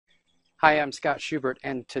Hi, I'm Scott Schubert,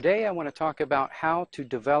 and today I want to talk about how to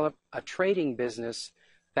develop a trading business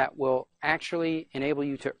that will actually enable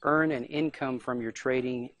you to earn an income from your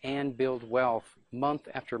trading and build wealth month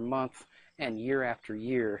after month and year after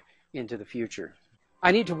year into the future.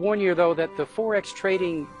 I need to warn you, though, that the Forex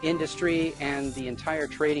trading industry and the entire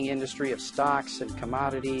trading industry of stocks and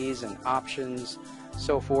commodities and options,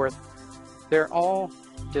 so forth, they're all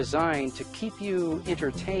designed to keep you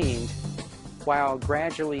entertained while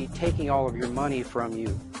gradually taking all of your money from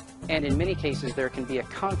you. And in many cases, there can be a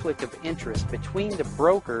conflict of interest between the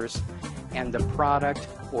brokers and the product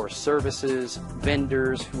or services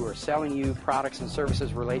vendors who are selling you products and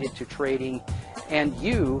services related to trading, and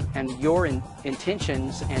you and your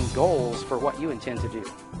intentions and goals for what you intend to do.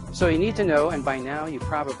 So you need to know, and by now you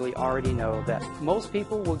probably already know, that most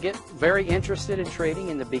people will get very interested in trading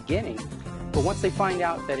in the beginning, but once they find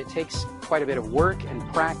out that it takes quite a bit of work and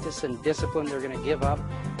practice and discipline, they're going to give up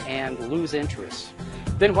and lose interest.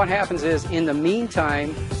 Then what happens is, in the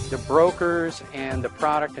meantime, the brokers and the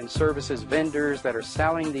product and services vendors that are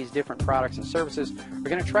selling these different products and services are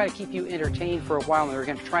going to try to keep you entertained for a while, and they're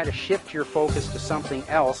going to try to shift your focus to something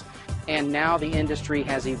else. And now the industry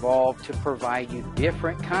has evolved to provide you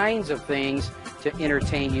different kinds of things to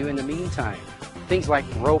entertain you in the meantime. Things like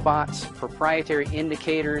robots, proprietary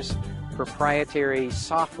indicators, proprietary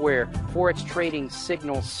software, Forex trading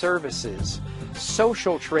signal services,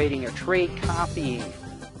 social trading or trade copying.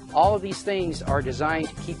 All of these things are designed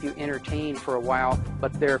to keep you entertained for a while,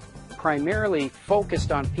 but they're primarily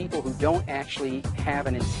focused on people who don't actually have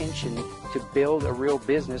an intention to build a real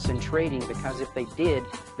business in trading, because if they did,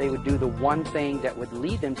 they would do the one thing that would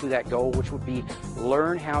lead them to that goal, which would be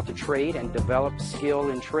learn how to trade and develop skill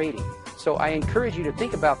in trading. So I encourage you to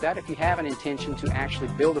think about that if you have an intention to actually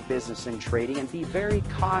build a business in trading, and be very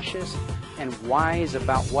cautious and wise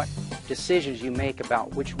about what decisions you make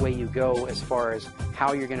about which way you go as far as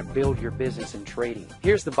how you're going to build your business in trading.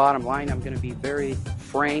 Here's the bottom line. I'm going to be very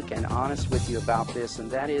frank and honest with you about this,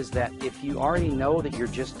 and that is that if you already know that you're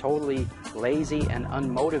just totally lazy and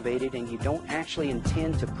unmotivated, and you don't actually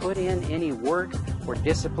intend to put in any work or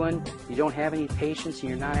discipline, you don't have any patience, and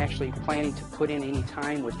you're not actually planning to put in any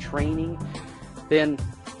time with training, then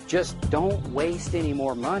just don't waste any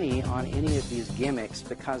more money on any of these gimmicks,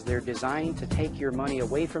 because they're designed to take your money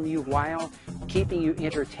away from you while keeping you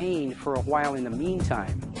entertained for a while in the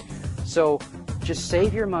meantime. So just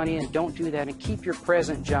save your money and don't do that, and keep your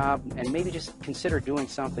present job, and maybe just consider doing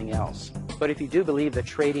something else. But if you do believe that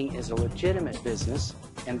trading is a legitimate business,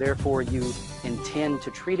 and therefore you intend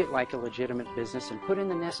to treat it like a legitimate business and put in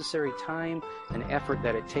the necessary time and effort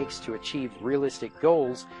that it takes to achieve realistic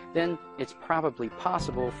goals, then it's probably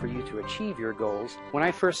possible for you to achieve your goals. When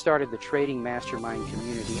I first started the Trading Mastermind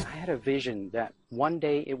community, I had a vision that one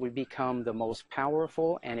day it would become the most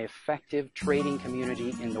powerful and effective trading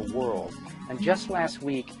community in the world. And just last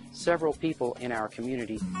week, several people in our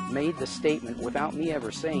community made the statement, without me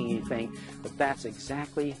ever saying anything, that that's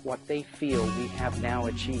exactly what they feel we have now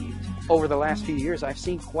achieved. Over the last few years, I've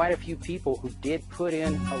seen quite a few people who did put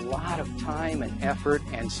in a lot of time and effort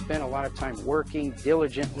and spent a lot of time working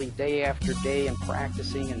diligently day after day and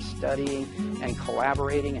practicing and studying and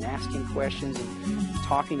collaborating and asking questions and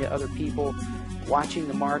talking to other people, watching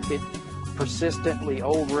the market persistently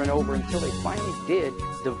over and over until they finally did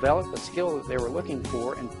develop the skill that they were looking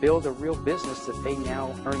for and build a real business that they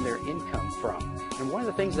now earn their income from. And one of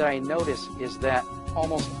the things that I notice is that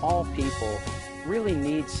almost all people really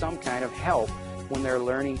need some kind of help when they're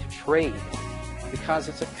learning to trade, because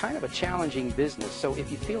it's a kind of a challenging business. So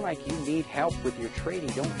if you feel like you need help with your trading,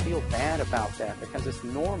 don't feel bad about that, because it's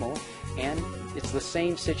normal, and it's the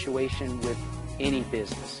same situation with any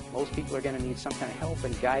business. Most people are going to need some kind of help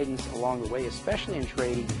and guidance along the way, especially in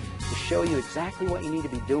trading, to show you exactly what you need to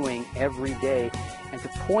be doing every day, and to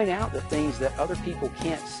point out the things that other people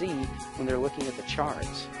can't see when they're looking at the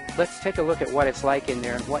charts. Let's take a look at what it's like in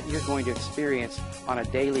there and what you're going to experience on a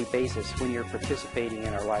daily basis when you're participating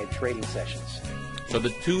in our live trading sessions. So the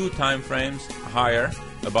 2 time frames higher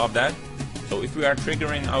above that. So if we are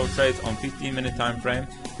triggering our trades on 15-minute time frame,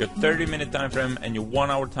 your 30-minute time frame and your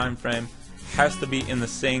 1-hour time frame has to be in the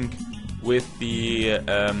sync with the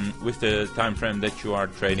time frame that you are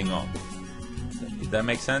trading on. Does that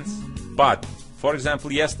make sense? But for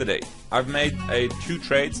example, yesterday I've made 2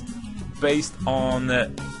 trades based on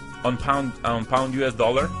pound US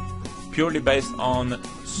dollar, purely based on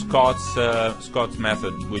Scott's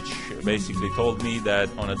method, which basically told me that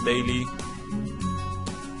on a daily,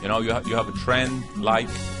 you have a trend-like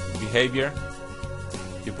behavior.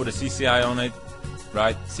 You put a CCI on it,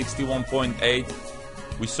 right? 61.8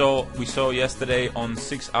 We saw yesterday on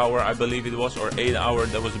 6 hour, I believe it was, or 8 hour,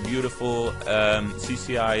 there was a beautiful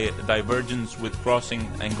CCI divergence with crossing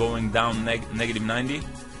and going down negative 90.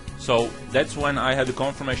 So that's when I had the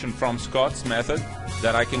confirmation from Scott's method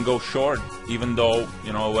that I can go short, even though,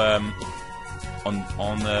 you know, on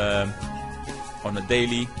a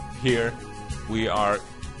daily here we are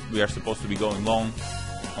supposed to be going long.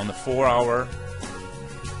 On the 4 hour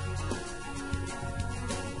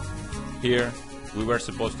here we were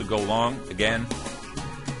supposed to go long again.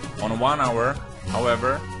 On a 1 hour,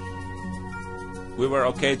 however, we were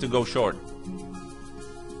okay to go short.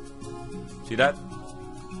 See that?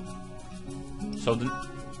 So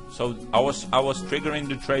I was triggering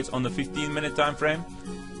the trades on the 15-minute time frame,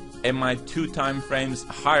 and my two time frames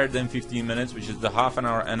higher than 15 minutes, which is the half an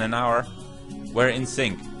hour and an hour, were in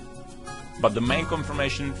sync. But the main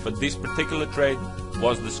confirmation for this particular trade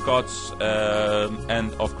was the Scott's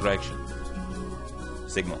end of correction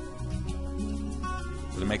signal.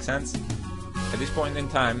 Does it make sense? At this point in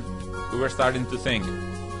time, we were starting to think,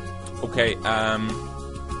 okay,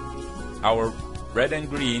 our red and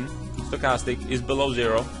green stochastic is below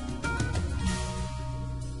zero.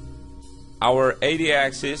 Our 80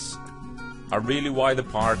 axes are really wide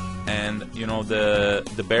apart, and you know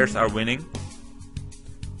the bears are winning.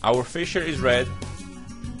 Our Fisher is red,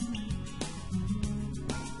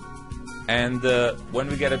 and when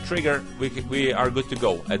we get a trigger, we are good to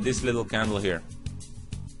go at this little candle here.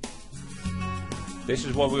 This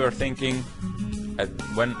is what we were thinking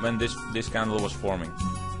when this candle was forming.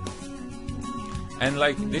 And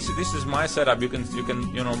like this is my setup. You can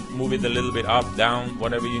you know move it a little bit up, down,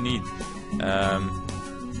 whatever you need.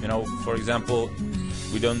 You know, for example,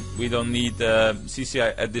 we don't need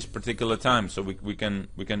CCI at this particular time, so we can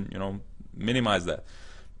you know minimize that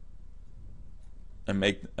and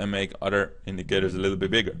make other indicators a little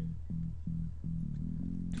bit bigger.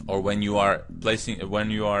 Or when you are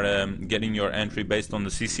getting your entry based on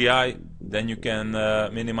the CCI, then you can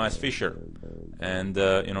minimize Fisher, and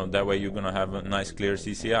you know that way you're gonna have a nice clear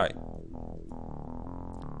CCI.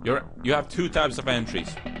 You have two types of entries,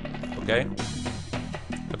 okay?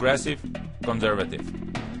 Aggressive, conservative.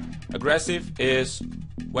 Aggressive is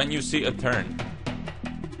when you see a turn.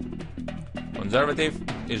 Conservative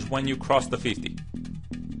is when you cross the 50.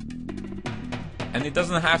 And it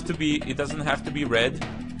doesn't have to be red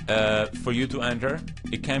for you to enter.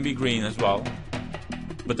 It can be green as well.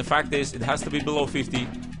 But the fact is, it has to be below 50,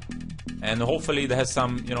 and hopefully it has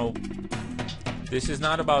some, you know. This is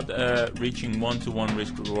not about reaching 1-to-1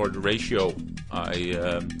 risk-reward ratio.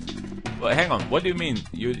 Well, hang on. What do you mean?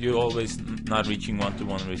 You always not reaching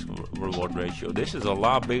 1-to-1 risk-reward ratio? This is a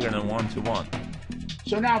lot bigger than 1-to-1.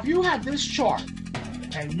 So now, if you have this chart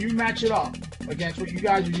and you match it up against what you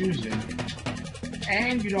guys are using,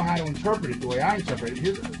 and you know how to interpret it the way I interpret it,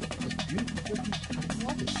 here's a beautiful. I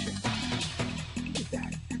love this shit. Look at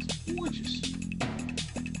that. That's gorgeous.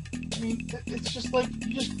 I mean, it's just like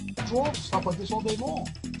you just draw stuff like this all day long.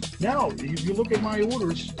 Now, if you look at my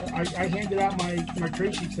orders, I handed out my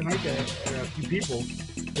trade sheets tonight to a few people.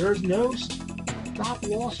 There's no stop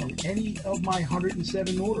loss on any of my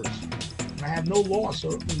 107 orders. And I have no loss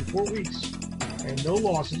in 4 weeks. I have no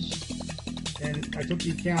losses. And I took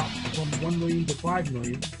the account from 1 million to 5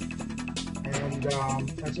 million. And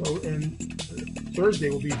and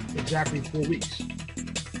Thursday will be exactly 4 weeks.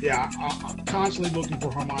 Yeah, I'm constantly looking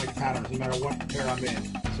for harmonic patterns, no matter what pair I'm in.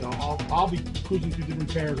 So I'll be cruising through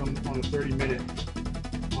different pairs on a 30-minute,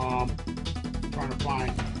 trying to find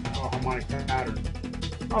a harmonic pattern.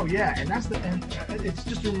 Oh yeah, and it's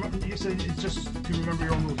just to remember. You said it's just to remember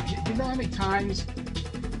your own rules. You know how many times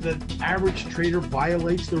the average trader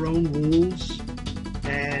violates their own rules,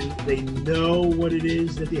 and they know what it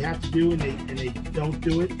is that they have to do, and they don't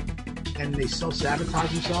do it, and they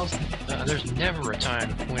self-sabotage themselves. There's never a time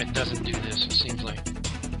when it doesn't do this. It seems like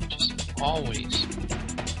just always,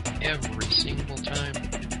 every single time,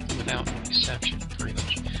 without exception, pretty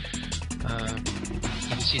much. You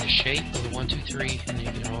can see the shape of the 1, 2, 3, and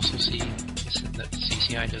you can also see that the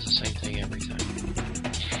CCI does the same thing every time.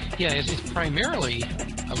 Yeah, it's primarily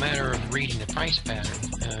a matter of reading the price pattern,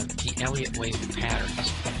 the Elliott wave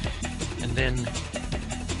patterns, and then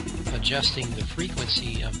adjusting the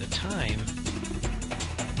frequency of the time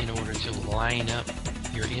in order to line up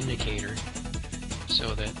your indicator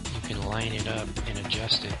so that you can line it up and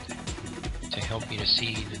adjust it to help you to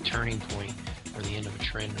see the turning point or the end of a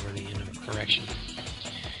trend or the end of a correction.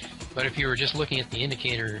 But if you were just looking at the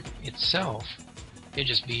indicator itself, it'd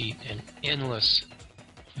just be an endless,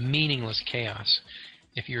 meaningless chaos.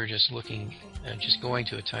 if you're just looking, just going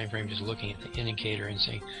to a time frame, just looking at the indicator and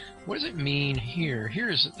saying, what does it mean here?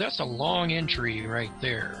 That's a long entry right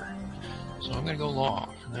there. So I'm going to go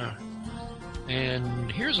long. Now,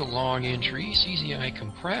 and here's a long entry, CZI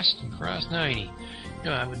compressed and crossed 90.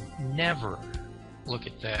 I would never look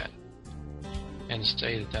at that and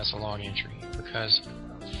say that that's a long entry, because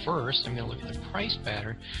first I'm going to look at the price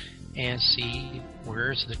pattern and see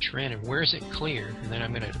where's the trend and where's it cleared, and then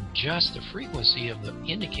I'm going to adjust the frequency of the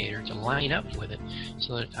indicator to line up with it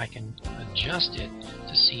so that I can adjust it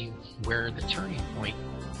to see where the turning point.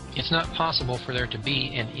 It's not possible for there to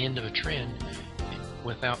be an end of a trend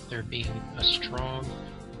without there being a strong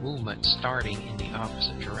movement starting in the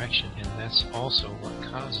opposite direction, and that's also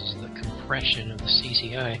what causes the compression of the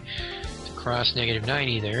CCI to cross negative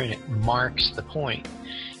 90 there, and it marks the point.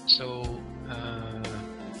 So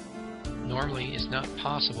normally it's not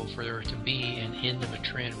possible for there to be an end of a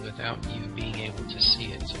trend without you being able to see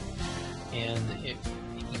it. And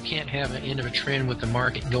you can't have an end of a trend with the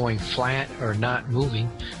market going flat or not moving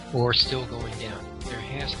or still going down. There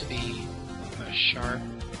has to be a sharp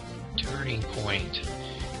turning point,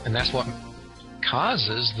 and that's what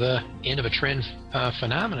causes the end of a trend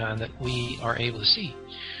phenomenon that we are able to see.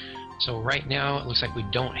 So right now it looks like we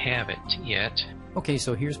don't have it yet. Okay,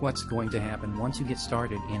 so here's what's going to happen once you get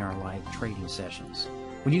started in our live trading sessions.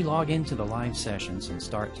 When you log into the live sessions and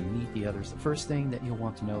start to meet the others, the first thing that you'll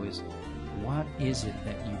want to know is, what is it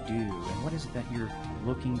that you do, and what is it that you're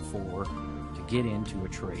looking for to get into a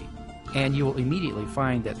trade? And you will immediately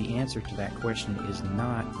find that the answer to that question is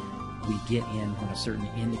not, we get in when a certain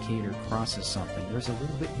indicator crosses something. There's a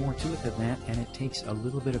little bit more to it than that, and it takes a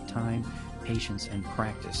little bit of time, patience, and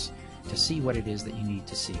practice to see what it is that you need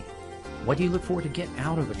to see. What do you look for to get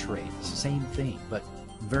out of a trade? It's the same thing, but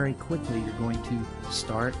very quickly you're going to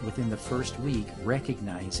start within the first week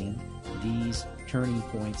recognizing these turning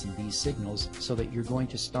points and these signals, so that you're going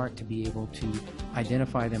to start to be able to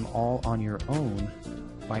identify them all on your own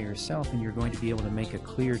by yourself, and you're going to be able to make a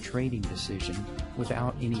clear trading decision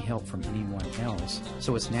without any help from anyone else.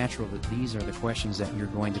 So it's natural that these are the questions that you're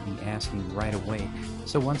going to be asking right away.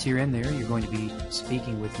 So once you're in there, you're going to be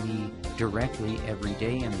speaking with me directly every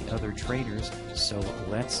day and the other traders. So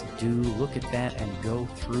let's look at that and go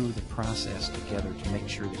through the process together to make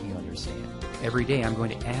sure that you understand. Every day I'm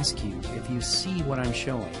going to ask you if you see what I'm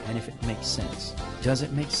showing and if it makes sense. Does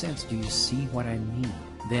it make sense? Do you see what I mean?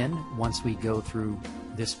 Then, once we go through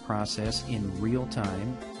this process in real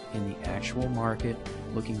time, in the actual market,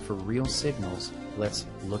 looking for real signals, let's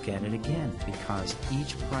look at it again, because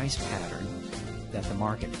each price pattern that the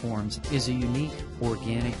market forms is a unique,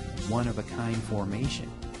 organic, one-of-a-kind formation.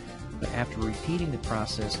 But after repeating the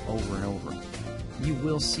process over and over, you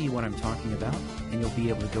will see what I'm talking about, and you'll be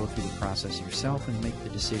able to go through the process yourself and make the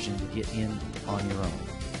decision to get in on your own.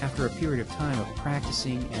 After a period of time of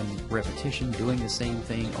practicing and repetition, doing the same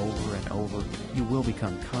thing over and over, you will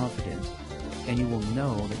become confident, and you will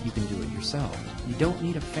know that you can do it yourself. You don't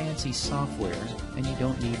need a fancy software, and you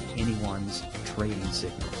don't need anyone's trading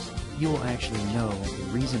signals. You will actually know the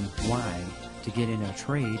reason why to get in a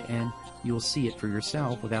trade, and you'll see it for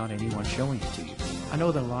yourself without anyone showing it to you. I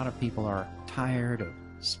know that a lot of people are tired of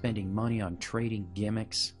spending money on trading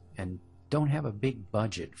gimmicks and don't have a big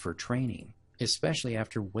budget for training, especially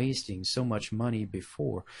after wasting so much money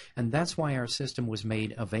before. And that's why our system was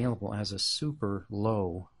made available as a super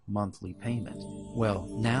low monthly payment. Well,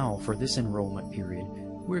 now for this enrollment period,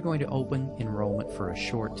 we're going to open enrollment for a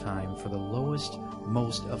short time for the lowest,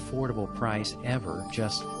 most affordable price ever,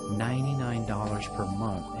 just $99 per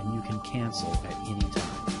month, and you can cancel at any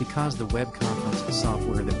time. Because the web conference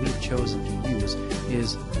software that we've chosen to use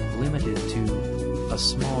is limited to a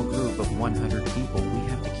small group of 100 people, we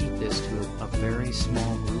have to keep this to a very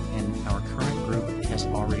small group, and our current group has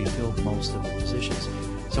already filled most of the positions.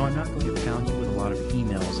 So I'm not going to pound you with a lot of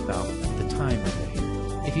emails about the time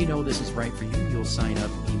limit. If you know this is right for you, you'll sign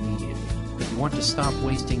up immediately. If you want to stop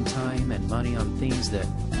wasting time and money on things that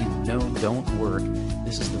you know don't work,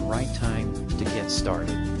 this is the right time to get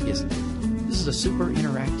started, isn't it? This is a super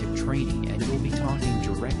interactive training, and you'll be talking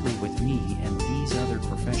directly with me and these other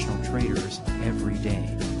professional traders every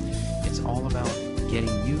day. It's all about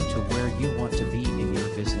getting you to where you want to be in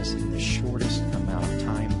your business in the shortest amount of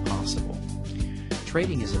time possible.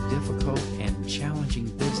 Trading is a difficult and challenging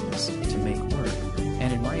business to make work,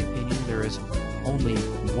 and in my opinion, there is only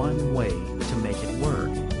one way to make it work,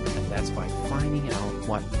 and that's by finding out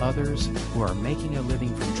what others who are making a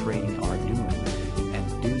living from trading are doing,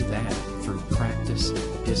 and do that through practice,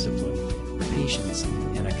 discipline, patience,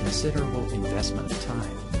 and a considerable investment of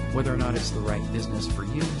time. Whether or not it's the right business for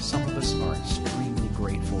you, some of us are extremely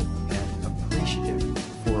grateful and appreciative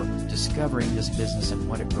discovering this business and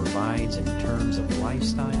what it provides in terms of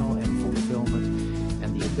lifestyle and fulfillment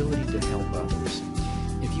and the ability to help others.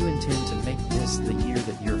 If you intend to make this the year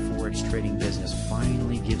that your Forex trading business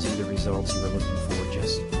finally gives you the results you are looking for,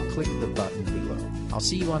 just click the button below. I'll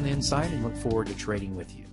see you on the inside and look forward to trading with you.